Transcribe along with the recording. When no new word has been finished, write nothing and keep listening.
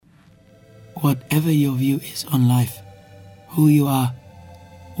Whatever your view is on life, who you are,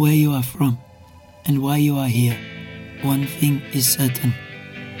 where you are from, and why you are here, one thing is certain.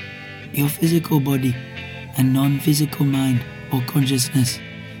 Your physical body and non-physical mind or consciousness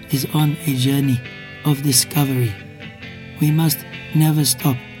is on a journey of discovery. We must never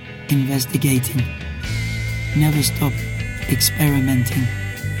stop investigating, never stop experimenting,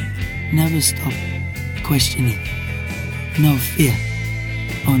 never stop questioning. No fear,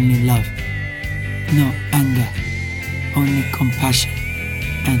 only love. No anger, only compassion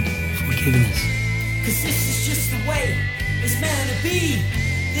and forgiveness. 'Cause this is just the way it's meant to be.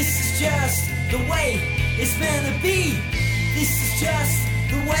 This is just the way it's meant to be. This is just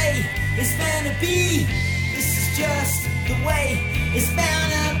the way it's meant to be. This is just the way it's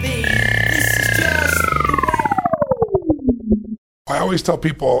meant to be. This is just the way. I always tell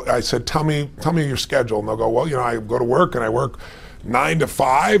people, I said, tell me your schedule. And they'll go, well, I go to work and I work 9 to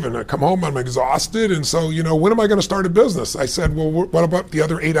 5 and I come home, I'm exhausted. And so, when am I going to start a business? I said, well, what about the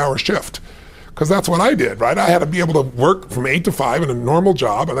other 8-hour shift? Because that's what I did, right? I had to be able to work from 8 to 5 in a normal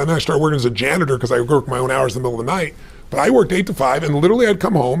job. And then I started working as a janitor because I worked my own hours in the middle of the night. But I worked 8 to 5 and literally I'd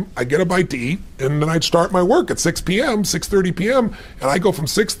come home, I'd get a bite to eat, and then I'd start my work at 6 p.m., 6:30 p.m. And I go from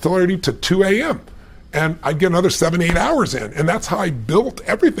 6:30 to 2 a.m. And I'd get another 7-8 hours in. And that's how I built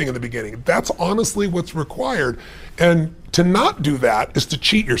everything in the beginning. That's honestly what's required. And to not do that is to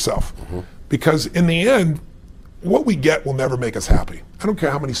cheat yourself. Because in the end, what we get will never make us happy. I don't care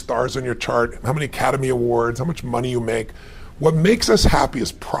how many stars on your chart, how many Academy Awards, how much money you make. What makes us happy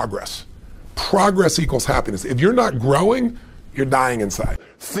is progress. Progress equals happiness. If you're not growing, you're dying inside.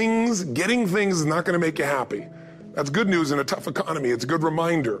 Getting things is not going to make you happy. That's good news in a tough economy. It's a good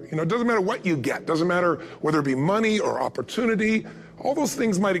reminder. It doesn't matter what you get. Doesn't matter whether it be money or opportunity. All those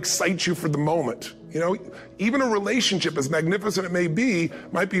things might excite you for the moment. Even a relationship, as magnificent it may be,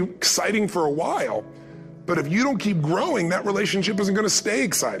 might be exciting for a while. But if you don't keep growing, that relationship isn't going to stay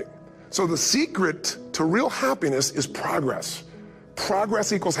exciting. So the secret to real happiness is progress.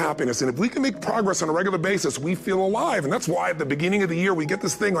 Progress equals happiness. And if we can make progress on a regular basis, we feel alive. And that's why at the beginning of the year, we get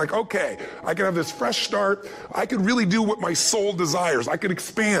this thing like, okay, I can have this fresh start. I could really do what my soul desires. I could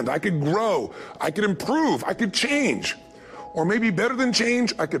expand. I could grow. I could improve. I could change. Or maybe better than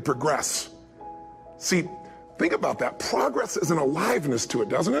change, I could progress. See, think about that. Progress is an aliveness to it,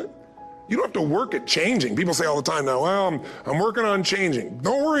 doesn't it? You don't have to work at changing. People say all the time now, well, I'm working on changing.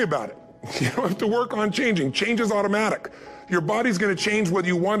 Don't worry about it. You don't have to work on changing. Change is automatic. Your body's going to change whether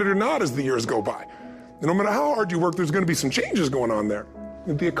you want it or not as the years go by. And no matter how hard you work, there's going to be some changes going on there.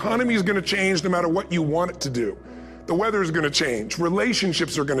 The economy is going to change no matter what you want it to do. The weather is going to change.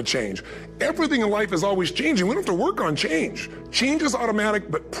 Relationships are going to change. Everything in life is always changing. We don't have to work on change. Change is automatic,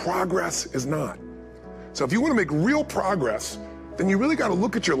 but progress is not. So if you want to make real progress, then you really got to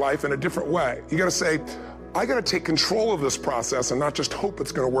look at your life in a different way. You got to say, I got to take control of this process and not just hope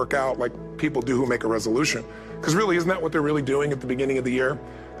it's going to work out like people do who make a resolution. Because really, isn't that what they're really doing at the beginning of the year?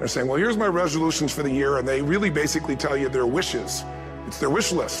 They're saying, well, here's my resolutions for the year, and they really basically tell you their wishes. It's their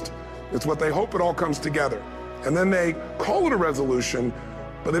wish list. It's what they hope it all comes together. And then they call it a resolution,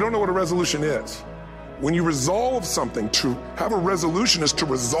 but they don't know what a resolution is. When you resolve something, to have a resolution is to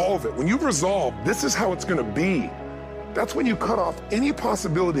resolve it. When you've resolved, this is how it's going to be. That's when you cut off any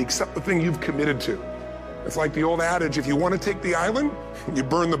possibility except the thing you've committed to. It's like the old adage, if you want to take the island, you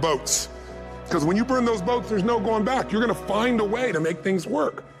burn the boats. Because when you burn those boats, there's no going back. You're going to find a way to make things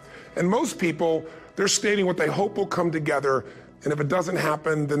work. And most people, they're stating what they hope will come together. And if it doesn't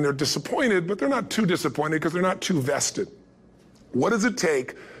happen, then they're disappointed, but they're not too disappointed because they're not too vested. What does it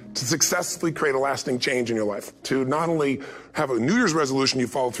take to successfully create a lasting change in your life? To not only have a New Year's resolution you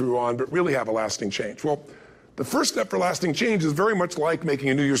follow through on, but really have a lasting change? Well, the first step for lasting change is very much like making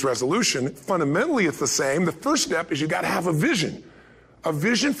a New Year's resolution. Fundamentally, it's the same. The first step is you got to have a vision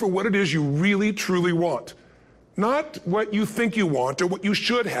for what it is you really, truly want. Not what you think you want or what you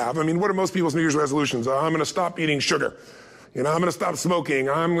should have. I mean, what are most people's New Year's resolutions? I'm going to stop eating sugar. I'm going to stop smoking.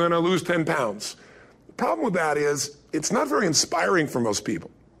 I'm going to lose 10 pounds. The problem with that is it's not very inspiring for most people.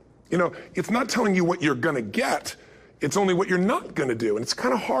 It's not telling you what you're going to get. It's only what you're not going to do. And it's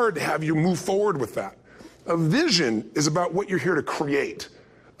kind of hard to have you move forward with that. A vision is about what you're here to create.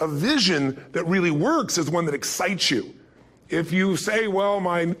 A vision that really works is one that excites you. If you say, well,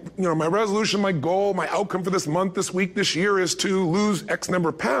 my resolution, my goal, my outcome for this month, this week, this year is to lose X number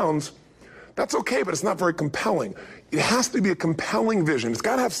of pounds, that's okay, but it's not very compelling. It has to be a compelling vision. It's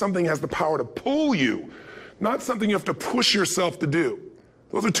got to have something that has the power to pull you, not something you have to push yourself to do.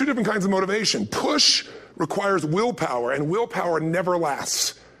 Those are two different kinds of motivation. Push requires willpower, and willpower never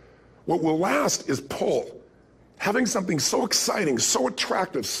lasts. What will last is pull. Having something so exciting, so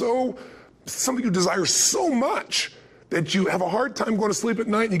attractive, so something you desire so much that you have a hard time going to sleep at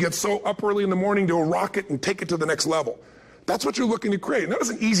night and you get so up early in the morning to rock it and take it to the next level. That's what you're looking to create. And that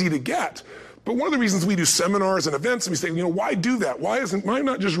isn't easy to get. But one of the reasons we do seminars and events and we say, why do that? Why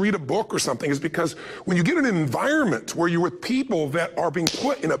not just read a book or something? Is because when you get in an environment where you're with people that are being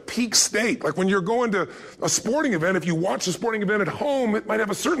put in a peak state, like when you're going to a sporting event, if you watch a sporting event at home, it might have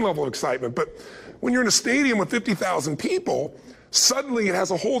a certain level of excitement. But when you're in a stadium with 50,000 people, suddenly it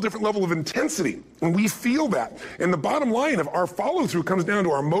has a whole different level of intensity. And we feel that. And the bottom line of our follow-through comes down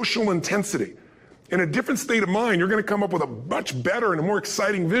to our emotional intensity. In a different state of mind, you're going to come up with a much better and a more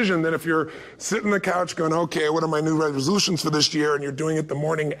exciting vision than if you're sitting on the couch going, okay, what are my new resolutions for this year? And you're doing it the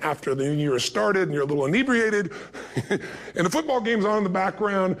morning after the new year has started and you're a little inebriated and the football game's on in the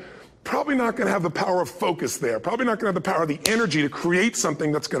background. Probably not going to have the power of focus there. Probably not going to have the power of the energy to create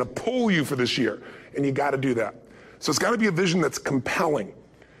something that's going to pull you for this year. And you got to do that. So it's got to be a vision that's compelling.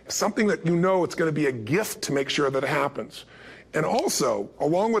 Something that it's going to be a gift to make sure that it happens. And also,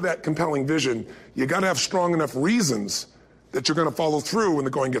 along with that compelling vision, you got to have strong enough reasons that you're going to follow through when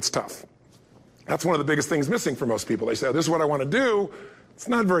the going gets tough. That's one of the biggest things missing for most people. They say, this is what I want to do. It's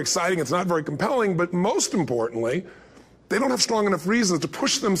not very exciting. It's not very compelling. But most importantly, they don't have strong enough reasons to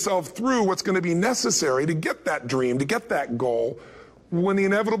push themselves through what's going to be necessary to get that dream, to get that goal when the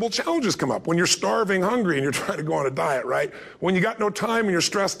inevitable challenges come up. When you're starving, hungry, and you're trying to go on a diet, right? When you got no time and you're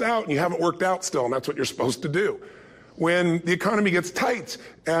stressed out and you haven't worked out still, and that's what you're supposed to do. When the economy gets tight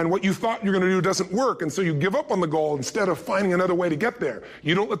and what you thought you're going to do doesn't work, and so you give up on the goal instead of finding another way to get there.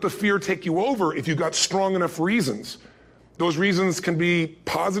 You don't let the fear take you over if you've got strong enough reasons. Those reasons can be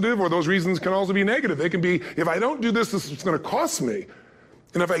positive, or those reasons can also be negative. They can be, if I don't do this, this is what's going to cost me.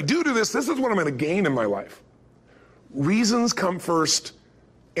 And if I do this, this is what I'm going to gain in my life. Reasons come first,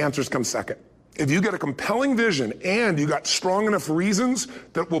 answers come second. If you get a compelling vision and you got strong enough reasons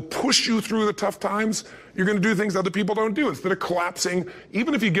that will push you through the tough times, you're going to do things other people don't do. Instead of collapsing,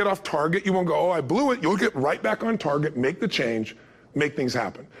 even if you get off target, you won't go, oh, I blew it. You'll get right back on target, make the change, make things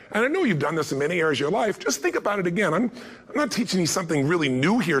happen. And I know you've done this in many areas of your life. Just think about it again. I'm not teaching you something really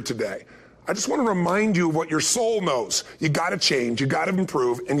new here today. I just want to remind you of what your soul knows. You got to change, you got to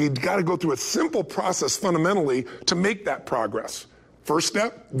improve, and you got to go through a simple process fundamentally to make that progress. First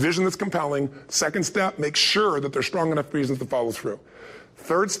step, vision that's compelling. Second step, make sure that there's strong enough reasons to follow through.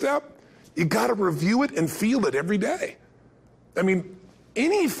 Third step, you got to review it and feel it every day. I mean,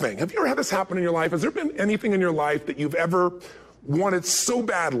 anything. Have you ever had this happen in your life? Has there been anything in your life that you've ever wanted so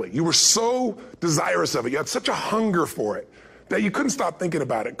badly? You were so desirous of it. You had such a hunger for it that you couldn't stop thinking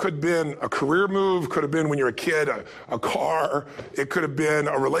about it. Could have been a career move, could have been when you were a kid, a car, it could have been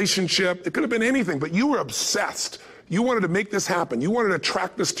a relationship, it could have been anything, but you were obsessed. You wanted to make this happen. You wanted to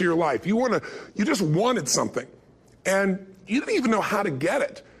attract this to your life. You just wanted something. And you didn't even know how to get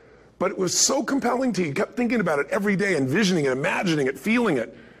it. But it was so compelling to you. You kept thinking about it every day, envisioning it, imagining it, feeling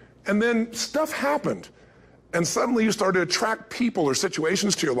it. And then stuff happened. And suddenly you started to attract people or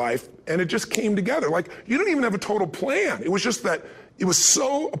situations to your life, and it just came together. Like, you didn't even have a total plan. It was just that it was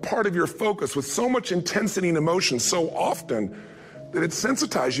so a part of your focus with so much intensity and emotion so often that it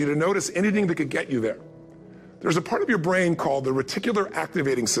sensitized you to notice anything that could get you there. There's a part of your brain called the reticular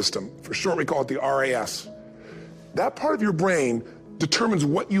activating system. For short, we call it the RAS. That part of your brain determines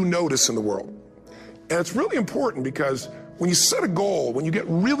what you notice in the world. And it's really important because when you set a goal, when you get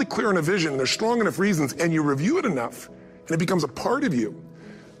really clear on a vision and there's strong enough reasons and you review it enough and it becomes a part of you,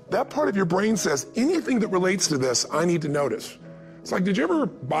 that part of your brain says, anything that relates to this, I need to notice. It's like, did you ever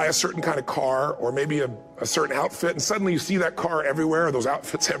buy a certain kind of car or maybe a certain outfit and suddenly you see that car everywhere or those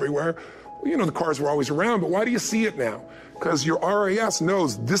outfits everywhere? Well, the cars were always around, but why do you see it now? Because your RAS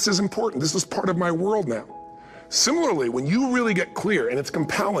knows this is important. This is part of my world now. Similarly, when you really get clear and it's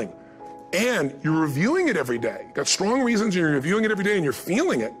compelling and you're reviewing it every day, got strong reasons, and you're reviewing it every day and you're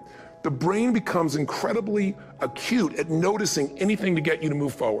feeling it, the brain becomes incredibly acute at noticing anything to get you to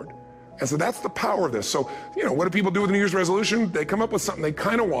move forward. And so that's the power of this. So, what do people do with a New Year's resolution? They come up with something they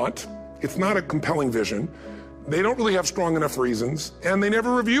kind of want. It's not a compelling vision. They don't really have strong enough reasons, and they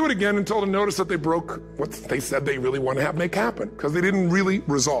never review it again until they notice that they broke what they said they really want to have make happen, because they didn't really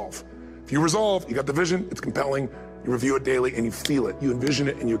resolve. If you resolve, you got the vision, it's compelling, you review it daily, and you feel it, you envision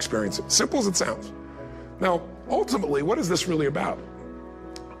it, and you experience it. Simple as it sounds. Now, ultimately, what is this really about?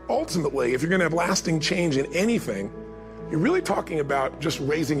 Ultimately, if you're going to have lasting change in anything, you're really talking about just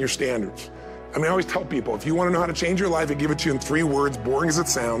raising your standards. I always tell people, if you want to know how to change your life, I give it to you in 3 words, boring as it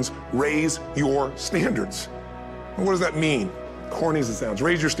sounds: raise your standards. And what does that mean? Corny as it sounds.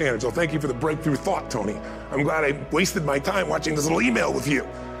 Raise your standards. Oh, thank you for the breakthrough thought, Tony. I'm glad I wasted my time watching this little email with you.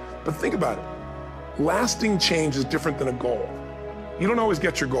 But think about it. Lasting change is different than a goal. You don't always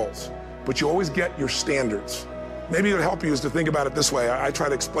get your goals. but you always get your standards. Maybe it would help you is to think about it this way. I try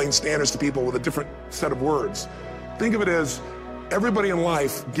to explain standards to people with a different set of words. Think of it as everybody in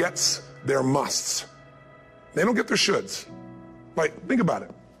life gets their musts. They don't get their shoulds. Like, think about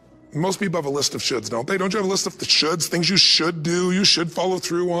it. Most people have a list of shoulds, don't they? Don't you have a list of the shoulds, things you should do, you should follow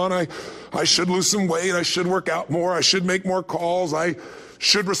through on? I should lose some weight, I should work out more, I should make more calls, I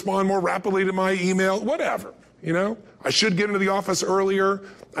should respond more rapidly to my email, whatever, you know? I should get into the office earlier,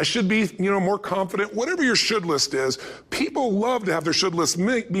 I should be, more confident. Whatever your should list is, people love to have their should list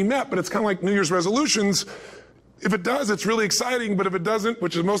be met, but it's kind of like New Year's resolutions. If it does, it's really exciting, but if it doesn't,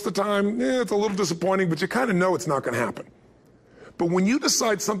 which is most of the time, it's a little disappointing, but you kind of know it's not going to happen. But when you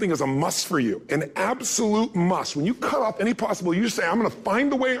decide something is a must for you, an absolute must, when you cut off any possible, you say, I'm going to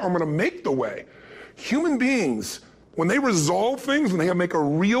find the way or I'm going to make the way. Human beings, when they resolve things, when they make a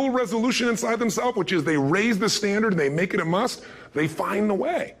real resolution inside themselves, which is they raise the standard and they make it a must, they find the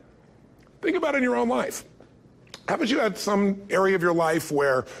way. Think about it in your own life. Haven't you had some area of your life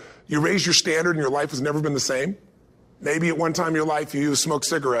where you raised your standard and your life has never been the same? Maybe at one time in your life you smoked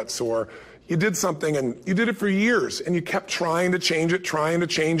cigarettes, or you did something and you did it for years and you kept trying to change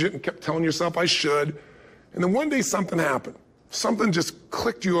it and kept telling yourself I should. And then one day something happened. Something just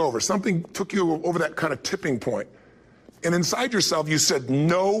clicked you over. Something took you over that kind of tipping point. And inside yourself you said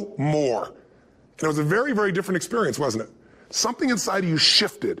no more. And it was a very, very different experience, wasn't it? Something inside of you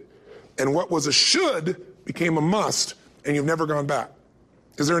shifted. And what was a should became a must, and you've never gone back.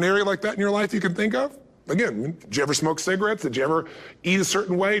 Is there an area like that in your life you can think of? Again, did you ever smoke cigarettes? Did you ever eat a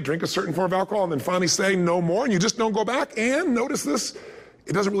certain way, drink a certain form of alcohol, and then finally say no more, and you just don't go back? And notice this,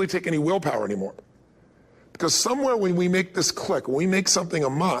 it doesn't really take any willpower anymore. Because somewhere when we make this click, when we make something a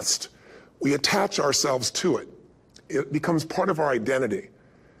must, we attach ourselves to it. It becomes part of our identity.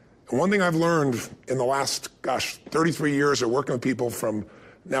 And one thing I've learned in the last, 33 years of working with people from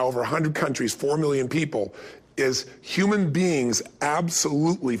now over 100 countries, 4 million people, is human beings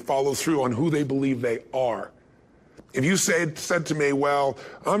absolutely follow through on who they believe they are. If you said to me, well,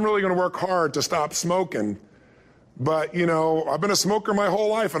 I'm really going to work hard to stop smoking, but, I've been a smoker my whole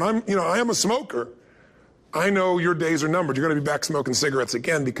life, and I am a smoker. I know your days are numbered. You're going to be back smoking cigarettes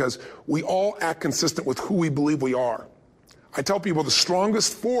again, because we all act consistent with who we believe we are. I tell people the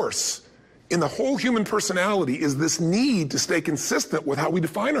strongest force in the whole human personality is this need to stay consistent with how we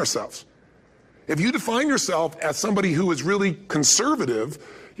define ourselves. If you define yourself as somebody who is really conservative,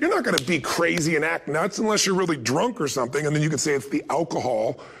 you're not going to be crazy and act nuts unless you're really drunk or something, and then you can say it's the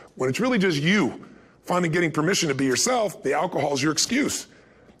alcohol, when it's really just you finally getting permission to be yourself. The alcohol is your excuse.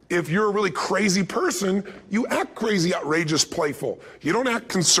 If you're a really crazy person, you act crazy, outrageous, playful. You don't act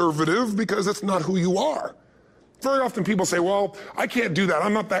conservative because that's not who you are. Very often people say, well, I can't do that.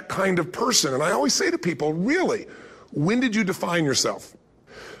 I'm not that kind of person. And I always say to people, really, when did you define yourself?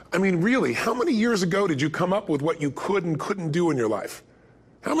 I mean, really, how many years ago did you come up with what you could and couldn't do in your life?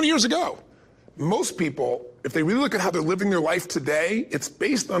 How many years ago? Most people, if they really look at how they're living their life today, it's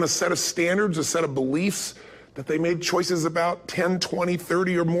based on a set of standards, a set of beliefs that they made choices about 10, 20,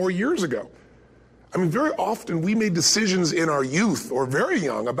 30 or more years ago. I mean, very often we made decisions in our youth or very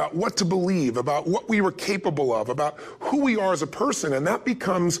young about what to believe, about what we were capable of, about who we are as a person, and that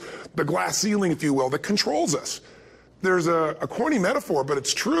becomes the glass ceiling, if you will, that controls us. There's a corny metaphor, but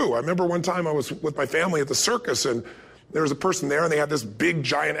it's true. I remember one time I was with my family at the circus, and there was a person there, and they had this big,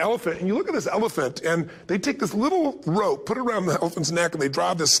 giant elephant. And you look at this elephant, and they take this little rope, put it around the elephant's neck, and they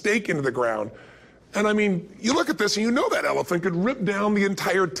drive this stake into the ground. And I mean, you look at this, and you know that elephant could rip down the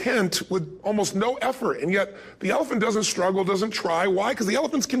entire tent with almost no effort. And yet, the elephant doesn't struggle, doesn't try. Why? Because the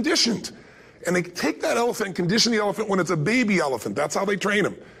elephant's conditioned. And they take that elephant and condition the elephant when it's a baby elephant. That's how they train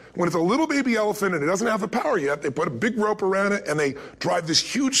them. When it's a little baby elephant and it doesn't have the power yet, they put a big rope around it and they drive this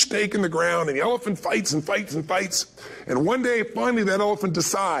huge stake in the ground, and the elephant fights and fights and fights. And one day, finally, that elephant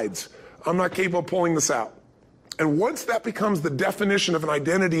decides, I'm not capable of pulling this out. And once that becomes the definition of an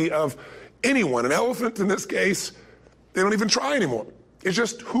identity of anyone, an elephant in this case, they don't even try anymore. It's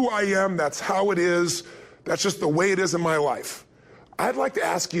just who I am, that's how it is, that's just the way it is in my life. I'd like to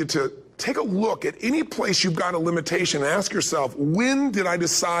ask you to take a look at any place you've got a limitation and ask yourself, when did I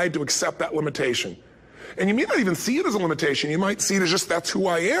decide to accept that limitation? And you may not even see it as a limitation. You might see it as just that's who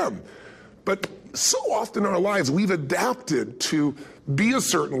I am. But so often in our lives, we've adapted to be a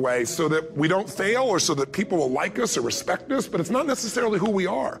certain way so that we don't fail or so that people will like us or respect us, but it's not necessarily who we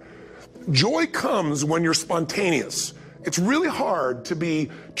are. Joy comes when you're spontaneous. It's really hard to be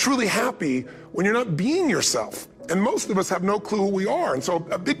truly happy when you're not being yourself. And most of us have no clue who we are. And so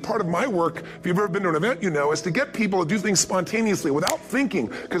a big part of my work, if you've ever been to an event, is to get people to do things spontaneously without thinking,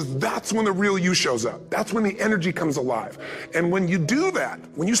 because that's when the real you shows up. That's when the energy comes alive. And when you do that,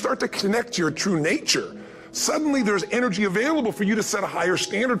 when you start to connect to your true nature, suddenly there's energy available for you to set a higher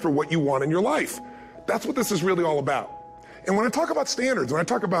standard for what you want in your life. That's what this is really all about. And when I talk about standards, when I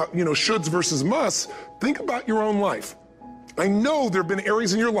talk about, shoulds versus musts, think about your own life. I know there have been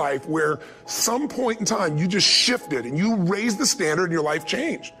areas in your life where some point in time you just shifted and you raised the standard and your life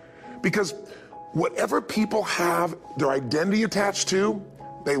changed. Because whatever people have their identity attached to,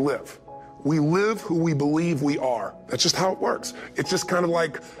 they live. We live who we believe we are. That's just how it works. It's just kind of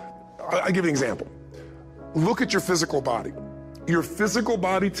like, I'll give you an example. Look at your physical body. Your physical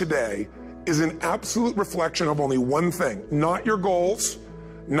body today is an absolute reflection of only one thing, not your goals,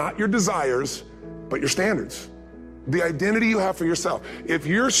 not your desires, but your standards. The identity you have for yourself. If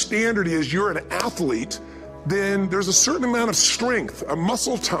your standard is you're an athlete, then there's a certain amount of strength, a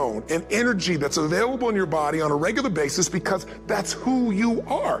muscle tone, and energy that's available in your body on a regular basis because that's who you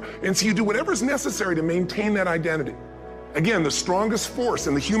are. And so you do whatever's necessary to maintain that identity. Again, the strongest force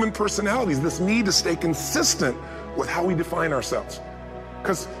in the human personality is this need to stay consistent with how we define ourselves.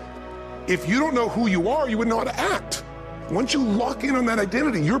 Because if you don't know who you are, you wouldn't know how to act. Once you lock in on that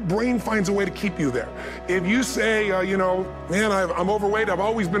identity, your brain finds a way to keep you there. If you say, man, I'm overweight, I've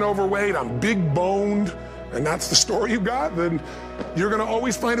always been overweight, I'm big boned, and that's the story you got, then you're gonna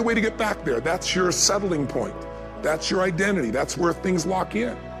always find a way to get back there. That's your settling point. That's your identity. That's where things lock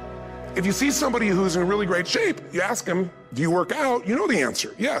in. If you see somebody who's in really great shape, you ask them, do you work out? You know the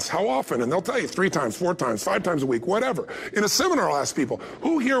answer. Yes. How often? And they'll tell you 3 times, 4 times, 5 times a week, whatever. In a seminar, I'll ask people,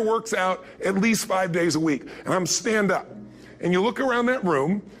 who here works out at least 5 days a week? And I'm stand up. And you look around that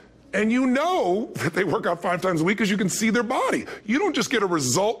room and you know that they work out 5 times a week because you can see their body. You don't just get a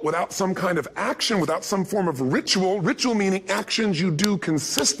result without some kind of action, without some form of ritual. Ritual meaning actions you do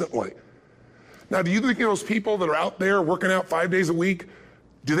consistently. Now, do you think those people that are out there working out 5 days a week,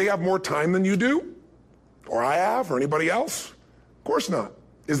 do they have more time than you do? Or I have, or anybody else? Of course not.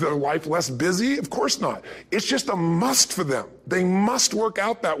 Is their life less busy? Of course not. It's just a must for them. They must work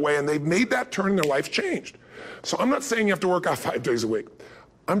out that way, and they've made that turn and their life changed. So I'm not saying you have to work out 5 days a week.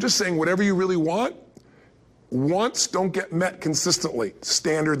 I'm just saying whatever you really want, wants don't get met consistently.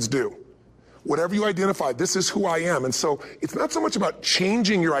 Standards do. Whatever you identify, this is who I am. And so it's not so much about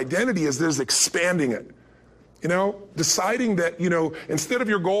changing your identity as it is expanding it. Deciding that, instead of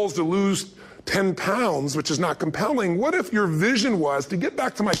your goals to lose 10 pounds, which is not compelling, what if your vision was to get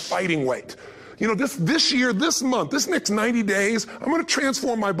back to my fighting weight? This year, this month, this next 90 days, I'm going to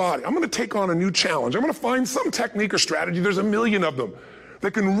transform my body. I'm going to take on a new challenge. I'm going to find some technique or strategy. There's a million of them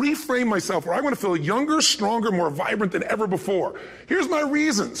that can reframe myself where I want to feel younger, stronger, more vibrant than ever before. Here's my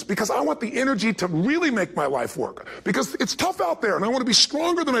reasons. Because I want the energy to really make my life work. Because it's tough out there and I want to be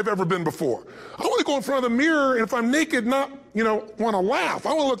stronger than I've ever been before. I want to go in front of the mirror and if I'm naked, not, want to laugh. I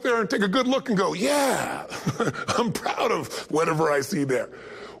want to look there and take a good look and go, yeah, I'm proud of whatever I see there.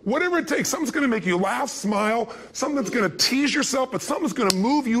 Whatever it takes, something's going to make you laugh, smile, something that's going to tease yourself, but something that's going to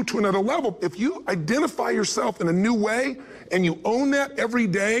move you to another level. If you identify yourself in a new way and you own that every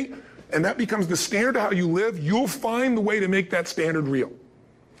day, and that becomes the standard of how you live, you'll find the way to make that standard real.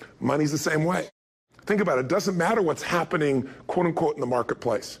 Money's the same way. Think about it. It doesn't matter what's happening, quote unquote, in the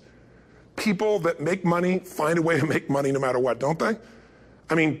marketplace. People that make money find a way to make money no matter what, don't they?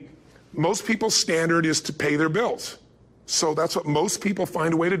 I mean, most people's standard is to pay their bills. So that's what most people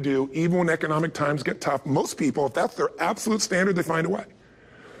find a way to do, even when economic times get tough. Most people, if that's their absolute standard, they find a way.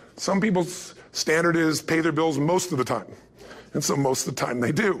 Some people's standard is pay their bills most of the time. And so most of the time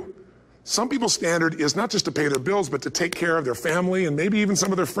they do. Some people's standard is not just to pay their bills, but to take care of their family and maybe even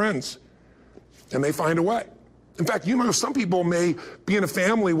some of their friends. And they find a way. In fact, some people may be in a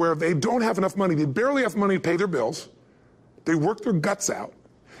family where they don't have enough money. They barely have money to pay their bills. They work their guts out.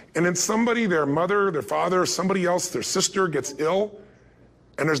 And then somebody, their mother, their father, somebody else, their sister gets ill,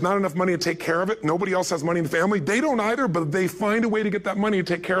 and there's not enough money to take care of it. Nobody else has money in the family. They don't either, but they find a way to get that money to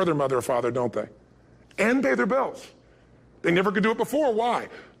take care of their mother or father, don't they? And pay their bills. They never could do it before. Why?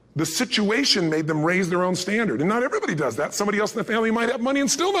 The situation made them raise their own standard. And not everybody does that. Somebody else in the family might have money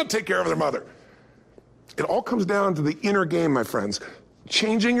and still not take care of their mother. It all comes down to the inner game, my friends.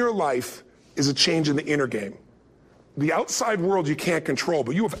 Changing your life is a change in the inner game. The outside world you can't control,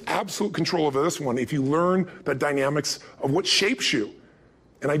 but you have absolute control over this one if you learn the dynamics of what shapes you.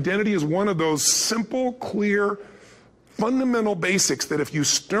 And identity is one of those simple, clear, fundamental basics that if you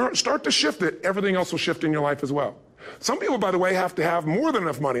start to shift it, everything else will shift in your life as well. Some people, by the way, have to have more than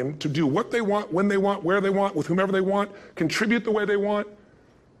enough money to do what they want, when they want, where they want, with whomever they want, contribute the way they want.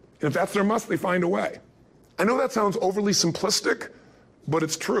 And if that's their must, they find a way. I know that sounds overly simplistic, but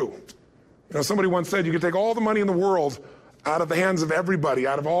it's true. Somebody once said you could take all the money in the world out of the hands of everybody,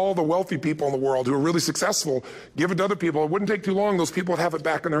 out of all the wealthy people in the world who are really successful, give it to other people. It wouldn't take too long. Those people would have it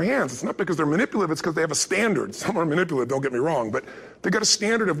back in their hands. It's not because they're manipulative. It's because they have a standard. Some are manipulative, don't get me wrong, but they've got a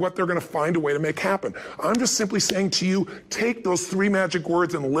standard of what they're going to find a way to make happen. I'm just simply saying to you, take those 3 magic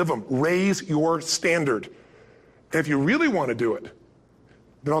words and live them. Raise your standard. And if you really want to do it,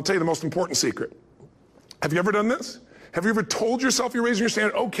 then I'll tell you the most important secret. Have you ever done this? Have you ever told yourself you're raising your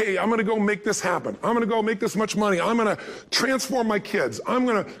standard? Okay, I'm going to go make this happen. I'm going to go make this much money. I'm going to transform my kids. I'm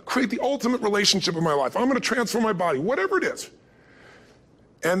going to create the ultimate relationship in my life. I'm going to transform my body, whatever it is.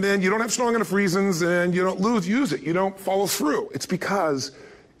 And then you don't have strong enough reasons and you don't use it. You don't follow through. It's because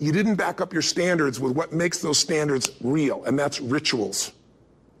you didn't back up your standards with what makes those standards real, and that's rituals.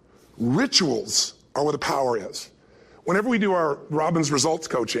 Rituals are where the power is. Whenever we do our Robbins results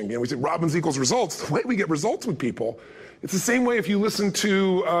coaching, and we say Robbins equals results, the way we get results with people, it's the same way if you listen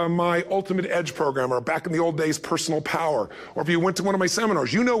to my Ultimate Edge program, or back in the old days, Personal Power, or if you went to one of my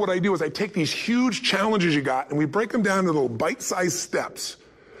seminars. You know what I do is I take these huge challenges you got and we break them down into little bite-sized steps.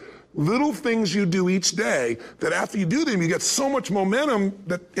 Little things you do each day that after you do them, you get so much momentum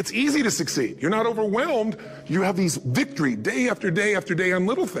that it's easy to succeed. You're not overwhelmed. You have these victory day after day after day on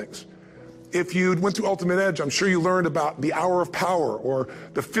little things. If you went through Ultimate Edge, I'm sure you learned about the hour of power, or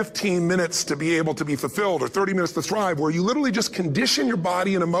the 15 minutes to be able to be fulfilled, or 30 minutes to thrive, where you literally just condition your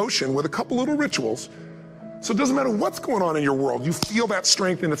body and emotion with a couple little rituals. So it doesn't matter what's going on in your world. You feel that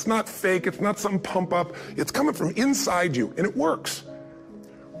strength, and it's not fake. It's not some pump up. It's coming from inside you, and it works.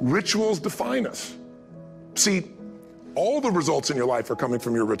 Rituals define us. See, all the results in your life are coming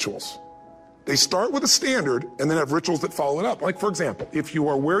from your rituals. They start with a standard and then have rituals that follow it up. Like, for example, if you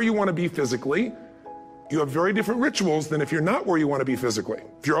are where you want to be physically, you have very different rituals than if you're not where you want to be physically.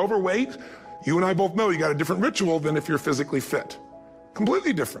 If you're overweight, you and I both know you got a different ritual than if you're physically fit.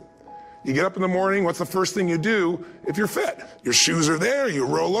 Completely different. You get up in the morning, what's the first thing you do if you're fit? Your shoes are there, you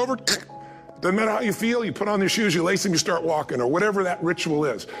roll over, doesn't matter how you feel, you put on your shoes, you lace them, you start walking, or whatever that ritual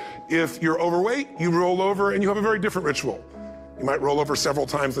is. If you're overweight, you roll over and you have a very different ritual. You might roll over several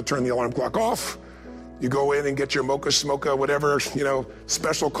times to turn the alarm clock off. You go in and get your mocha, smocha, whatever,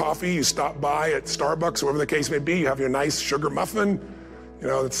 special coffee. You stop by at Starbucks, whatever the case may be. You have your nice sugar muffin.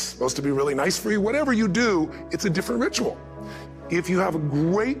 It's supposed to be really nice for you. Whatever you do, it's a different ritual. If you have a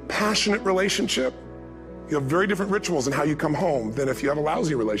great, passionate relationship, you have very different rituals in how you come home than if you have a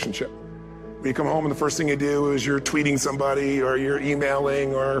lousy relationship. When you come home and the first thing you do is you're tweeting somebody, or you're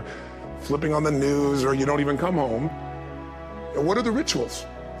emailing, or flipping on the news, or you don't even come home. And what are the rituals?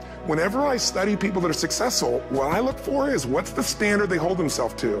 Whenever I study people that are successful, what I look for is what's the standard they hold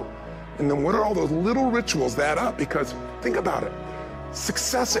themselves to? And then what are all those little rituals that add up? Because think about it.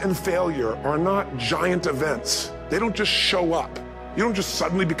 Success and failure are not giant events. They don't just show up. You don't just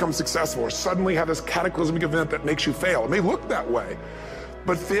suddenly become successful or suddenly have this cataclysmic event that makes you fail. It may look that way,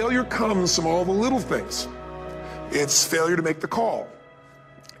 but failure comes from all the little things. It's failure to make the call.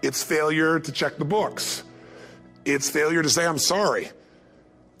 It's failure to check the books. It's failure to say, I'm sorry.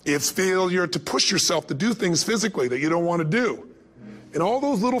 It's failure to push yourself to do things physically that you don't want to do. And all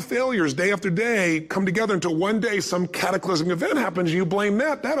those little failures day after day come together until one day some cataclysmic event happens and you blame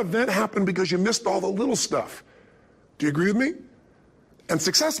that. That event happened because you missed all the little stuff. Do you agree with me? And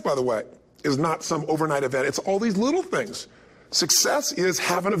success, by the way, is not some overnight event. It's all these little things. Success is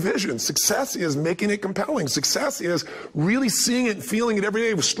having a vision. Success is making it compelling. Success is really seeing it and feeling it every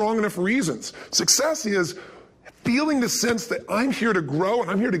day with strong enough reasons. Success is feeling the sense that I'm here to grow and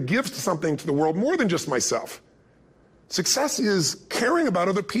I'm here to give something to the world more than just myself. Success is caring about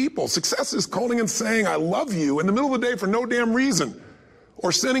other people. Success is calling and saying, I love you in the middle of the day for no damn reason.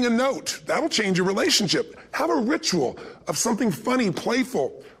 Or sending a note. That'll change your relationship. Have a ritual of something funny,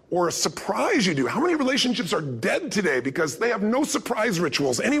 playful, or a surprise you do. How many relationships are dead today because they have no surprise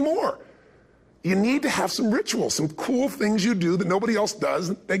rituals anymore? You need to have some rituals, some cool things you do that nobody else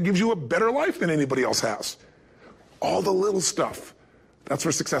does that gives you a better life than anybody else has. All the little stuff. That's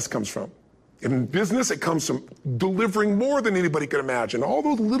where success comes from. In business, it comes from delivering more than anybody could imagine. All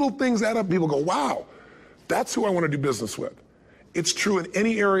those little things add up. People go, wow, that's who I want to do business with. It's true in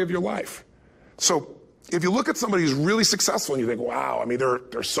any area of your life. So if you look at somebody who's really successful and you think, wow,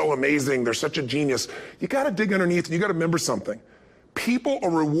 they're so amazing, they're such a genius, you got to dig underneath and you got to remember something. People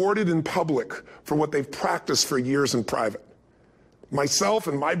are rewarded in public for what they've practiced for years in private. Myself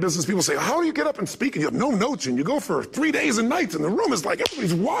and my business people say, how do you get up and speak? And you have no notes and you go for 3 days and nights and the room is like,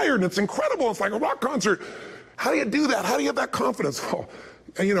 everybody's wired and it's incredible. It's like a rock concert. How do you do that? How do you have that confidence? Well,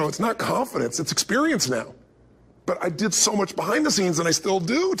 it's not confidence, it's experience now. But I did so much behind the scenes and I still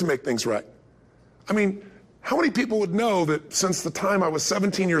do to make things right. How many people would know that since the time I was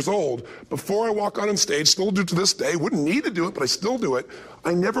 17 years old, before I walk out on stage, still do to this day, wouldn't need to do it, but I still do it,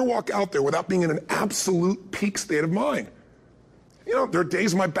 I never walk out there without being in an absolute peak state of mind. You know, there are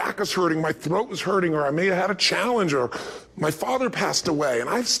days my back is hurting, my throat was hurting, or I may have had a challenge, or my father passed away, and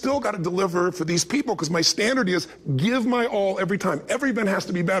I've still got to deliver for these people because my standard is give my all every time. Every event has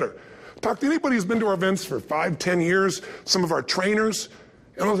to be better. Talk to anybody who's been to our events for 5, 10 years, some of our trainers,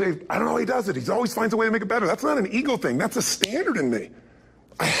 and I'll say, I don't know how he does it. He always finds a way to make it better. That's not an ego thing. That's a standard in me.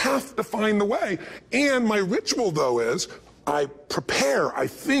 I have to find the way. And my ritual, though, is I prepare, I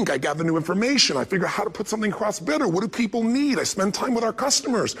think, I gather new information, I figure out how to put something across better. What do people need? I spend time with our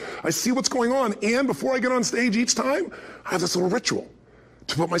customers. I see what's going on. And before I get on stage each time, I have this little ritual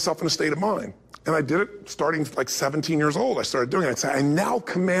to put myself in a state of mind. And I did it starting like 17 years old. I started doing it. I'd say, I now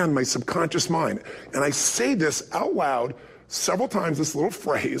command my subconscious mind. And I say this out loud several times, this little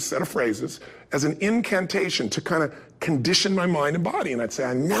phrase, set of phrases, as an incantation to kind of condition my mind and body. And I'd say,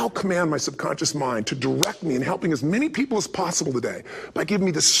 I now command my subconscious mind to direct me in helping as many people as possible today by giving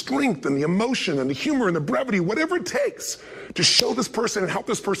me the strength and the emotion and the humor and the brevity, whatever it takes to show this person and help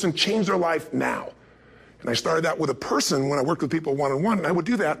this person change their life now. And I started that with a person when I worked with people one-on-one, and I would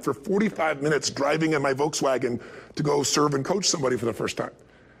do that for 45 minutes driving in my Volkswagen to go serve and coach somebody for the first time.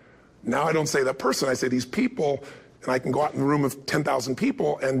 Now I don't say that person, I say these people, and I can go out in a room of 10,000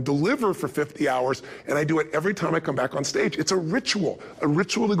 people and deliver for 50 hours, and I do it every time I come back on stage. It's a ritual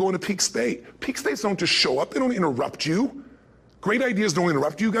to go into peak state. Peak states don't just show up, they don't interrupt you. Great ideas don't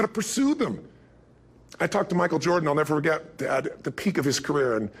interrupt you, you gotta pursue them. I talked to Michael Jordan, I'll never forget, at the peak of his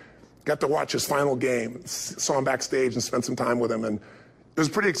career, and got to watch his final game, saw him backstage and spent some time with him, and it was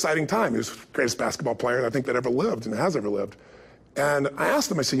a pretty exciting time. He was the greatest basketball player I think that ever lived and has ever lived. And I asked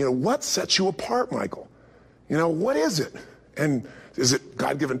him, I said, what sets you apart, Michael? What is it? And is it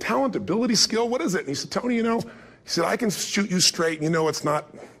God-given talent, ability, skill? What is it? And he said, Tony, he said, I can shoot you straight. It's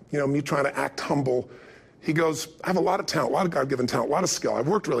not, me trying to act humble. He goes, I have a lot of talent, a lot of God-given talent, a lot of skill. I've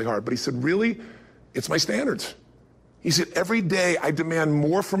worked really hard. But he said, really, it's my standards. He said, every day I demand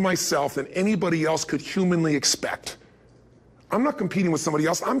more from myself than anybody else could humanly expect. I'm not competing with somebody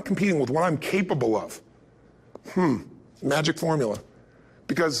else. I'm competing with what I'm capable of. Magic formula.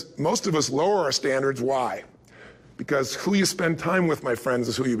 Because most of us lower our standards. Why? Because who you spend time with, my friends,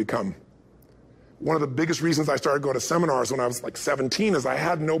 is who you become. One of the biggest reasons I started going to seminars when I was like 17 is I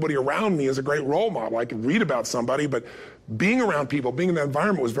had nobody around me as a great role model. I could read about somebody, but being around people, being in that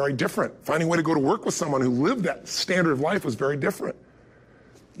environment was very different. Finding a way to go to work with someone who lived that standard of life was very different.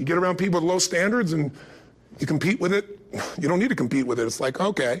 You get around people with low standards and you compete with it. You don't need to compete with it. It's like,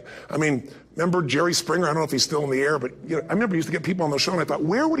 okay. Remember Jerry Springer? I don't know if he's still in the air, but I remember he used to get people on the show, and I thought,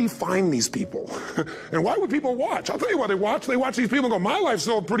 where would he find these people? And why would people watch? I'll tell you why they watch. They watch these people and go, my life's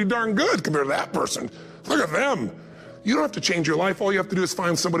still pretty darn good compared to that person. Look at them. You don't have to change your life. All you have to do is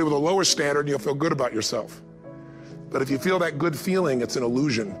find somebody with a lower standard, and you'll feel good about yourself. But if you feel that good feeling, it's an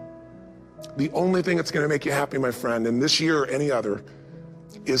illusion. The only thing that's going to make you happy, my friend, and this year or any other,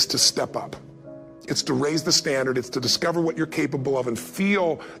 is to step up. It's to raise the standard. It's to discover what you're capable of and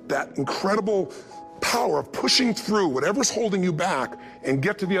feel that incredible power of pushing through whatever's holding you back and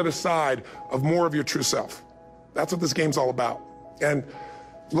get to the other side of more of your true self. That's what this game's all about. And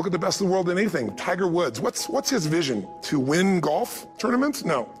look at the best of the world in anything. Tiger Woods, what's his vision? To win golf tournaments?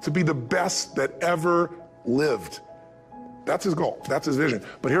 No, to be the best that ever lived. That's his goal. That's his vision.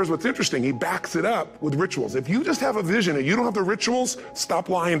 But here's what's interesting. He backs it up with rituals. If you just have a vision and you don't have the rituals, stop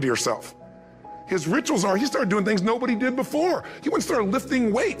lying to yourself. His rituals are, he started doing things nobody did before. He went and started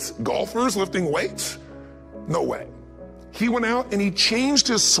lifting weights. Golfers lifting weights? No way. He went out and he changed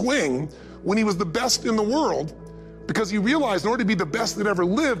his swing when he was the best in the world because he realized in order to be the best that ever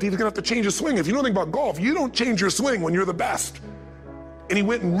lived, he was gonna have to change his swing. If you know anything about golf, you don't change your swing when you're the best. And he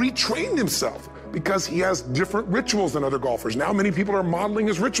went and retrained himself because he has different rituals than other golfers. Now many people are modeling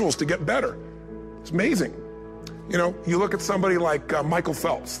his rituals to get better. It's amazing. You look at somebody like Michael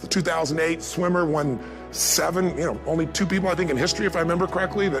Phelps, the 2008 swimmer, won 7, only 2 people, I think, in history, if I remember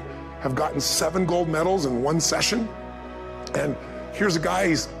correctly, that have gotten 7 gold medals in one session. And here's a guy,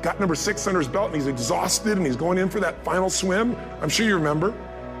 he's got number 6 under his belt, and he's exhausted, and he's going in for that final swim. I'm sure you remember.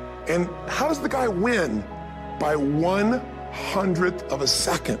 And how does the guy win? By 1/100th of a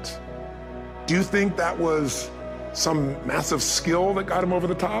second. Do you think that was some massive skill that got him over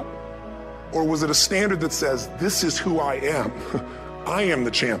the top? Or was it a standard that says, this is who I am? I am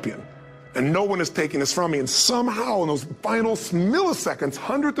the champion. And no one is taking this from me. And somehow in those final milliseconds,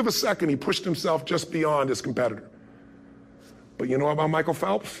 1/100th of a second, he pushed himself just beyond his competitor. But you know about Michael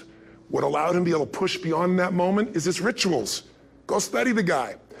Phelps? What allowed him to be able to push beyond that moment is his rituals. Go study the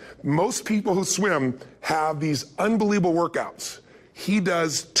guy. Most people who swim have these unbelievable workouts. He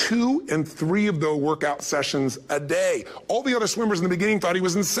does 2 and 3 of those workout sessions a day. All the other swimmers in the beginning thought he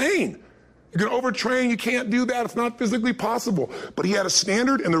was insane. You're going to overtrain, you can't do that, it's not physically possible. But he had a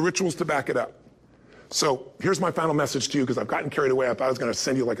standard and the rituals to back it up. So here's my final message to you, because I've gotten carried away. I thought I was going to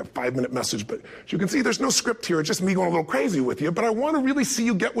send you like a 5-minute message, but as you can see, there's no script here. It's just me going a little crazy with you, but I want to really see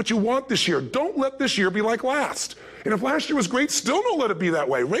you get what you want this year. Don't let this year be like last. And if last year was great, still don't let it be that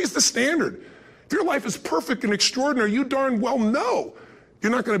way. Raise the standard. If your life is perfect and extraordinary, you darn well know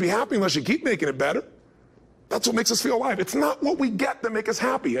you're not going to be happy unless you keep making it better. That's what makes us feel alive. It's not what we get that makes us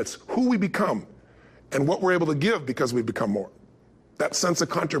happy. It's who we become and what we're able to give because we become more. That sense of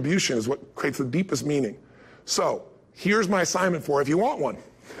contribution is what creates the deepest meaning. So here's my assignment for you if you want one.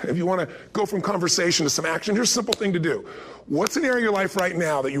 If you want to go from conversation to some action, here's a simple thing to do. What's an area of your life right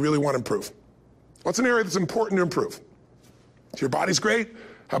now that you really want to improve? What's an area that's important to improve? If your body's great,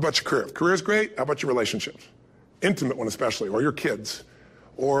 how about your career? If career's great, how about your relationships? Intimate one especially, or your kids,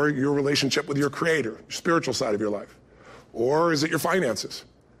 or your relationship with your creator, your spiritual side of your life. Or is it your finances?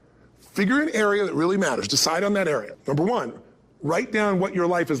 Figure an area that really matters. Decide on that area. Number one, write down what your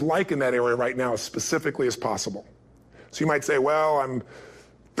life is like in that area right now as specifically as possible. So you might say, well, I'm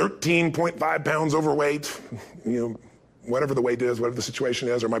 13.5 pounds overweight, whatever the weight is, whatever the situation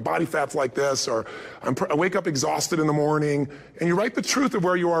is, or my body fat's like this, or I wake up exhausted in the morning, and you write the truth of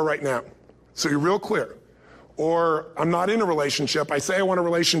where you are right now. So you're real clear. Or I'm not in a relationship. I say I want a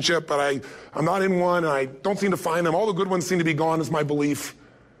relationship, but I'm not in one, and I don't seem to find them. All the good ones seem to be gone is my belief.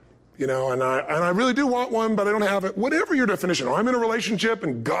 And I really do want one, but I don't have it. Whatever your definition. Or I'm in a relationship,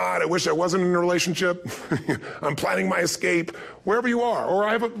 and God, I wish I wasn't in a relationship. I'm planning my escape. Wherever you are. Or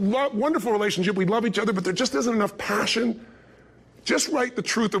I have a wonderful relationship. We love each other, but there just isn't enough passion. Just write the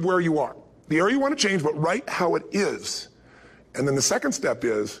truth of where you are. The area you want to change, but write how it is. And then the second step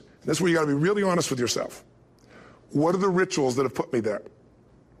is, and this is where you got to be really honest with yourself. What are the rituals that have put me there?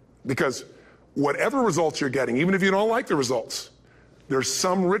 Because whatever results you're getting, even if you don't like the results, there's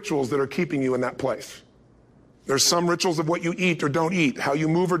some rituals that are keeping you in that place. There's some rituals of what you eat or don't eat, how you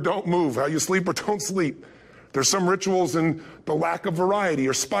move or don't move, how you sleep or don't sleep. There's some rituals in the lack of variety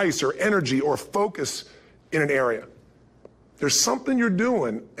or spice or energy or focus in an area. There's something you're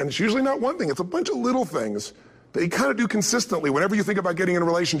doing, and it's usually not one thing, it's a bunch of little things that you kind of do consistently whenever you think about getting in a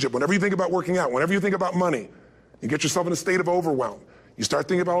relationship, whenever you think about working out, whenever you think about money. You get yourself in a state of overwhelm. You start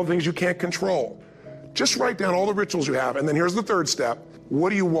thinking about all the things you can't control. Just write down all the rituals you have, and then here's the third step.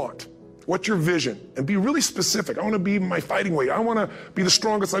 What do you want? What's your vision? And be really specific. I want to be my fighting weight. I want to be the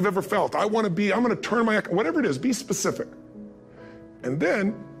strongest I've ever felt. I'm going to turn whatever it is, be specific. And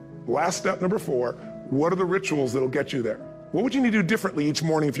then, last step number 4, what are the rituals that'll get you there? What would you need to do differently each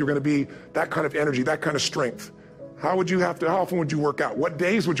morning if you're going to be that kind of energy, that kind of strength? How often would you work out? What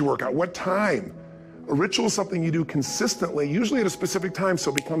days would you work out? What time? A ritual is something you do consistently, usually at a specific time,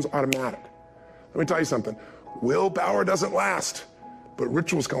 so it becomes automatic. Let me tell you something. Willpower doesn't last, but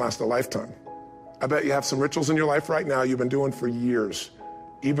rituals can last a lifetime. I bet you have some rituals in your life right now you've been doing for years,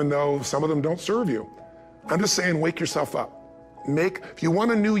 even though some of them don't serve you. I'm just saying, wake yourself up. If you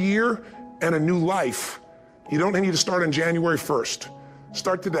want a new year and a new life, you don't need to start on January 1st.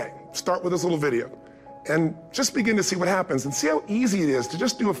 Start today. Start with this little video. And just begin to see what happens and see how easy it is to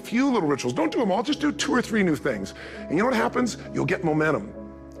just do a few little rituals. Don't do them all, just do 2 or 3 new things. And you know what happens? You'll get momentum.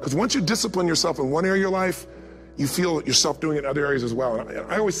 Because once you discipline yourself in one area of your life, you feel yourself doing it in other areas as well. And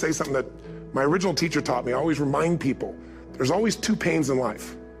I always say something that my original teacher taught me. I always remind people, there's always 2 pains in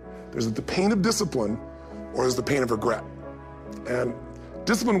life. There's the pain of discipline, or there's the pain of regret. And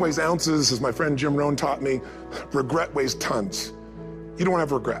discipline weighs ounces, as my friend Jim Rohn taught me. Regret weighs tons. You don't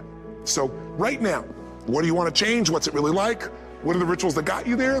have regret. So right now, what do you want to change? What's it really like? What are the rituals that got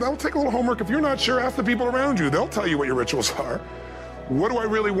you there? That'll take a little homework. If you're not sure, ask the people around you. They'll tell you what your rituals are. What do I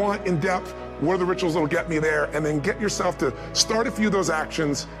really want in depth? What are the rituals that'll get me there? And then get yourself to start a few of those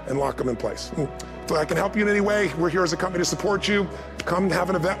actions and lock them in place. If I can help you in any way, we're here as a company to support you. Come have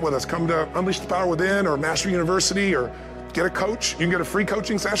an event with us. Come to Unleash the Power Within or Mastery University, or get a coach. You can get a free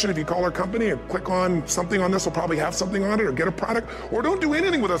coaching session if you call our company and click on something on this. We'll probably have something on it, or get a product. Or don't do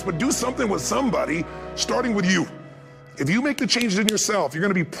anything with us, but do something with somebody, starting with you. If you make the changes in yourself, you're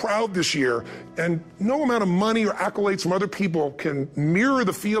going to be proud this year, and no amount of money or accolades from other people can mirror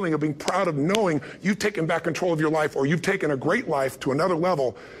the feeling of being proud of knowing you've taken back control of your life, or you've taken a great life to another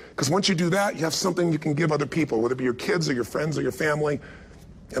level. Because once you do that, you have something you can give other people, whether it be your kids or your friends or your family.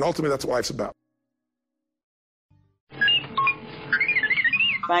 And ultimately, that's what life's about.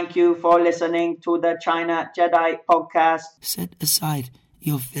 Thank you for listening to the China Jedi podcast. Set aside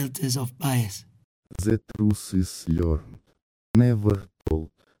your filters of bias. The truth is learned, never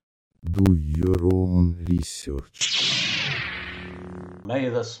told. Do your own research. May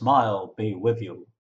the smile be with you.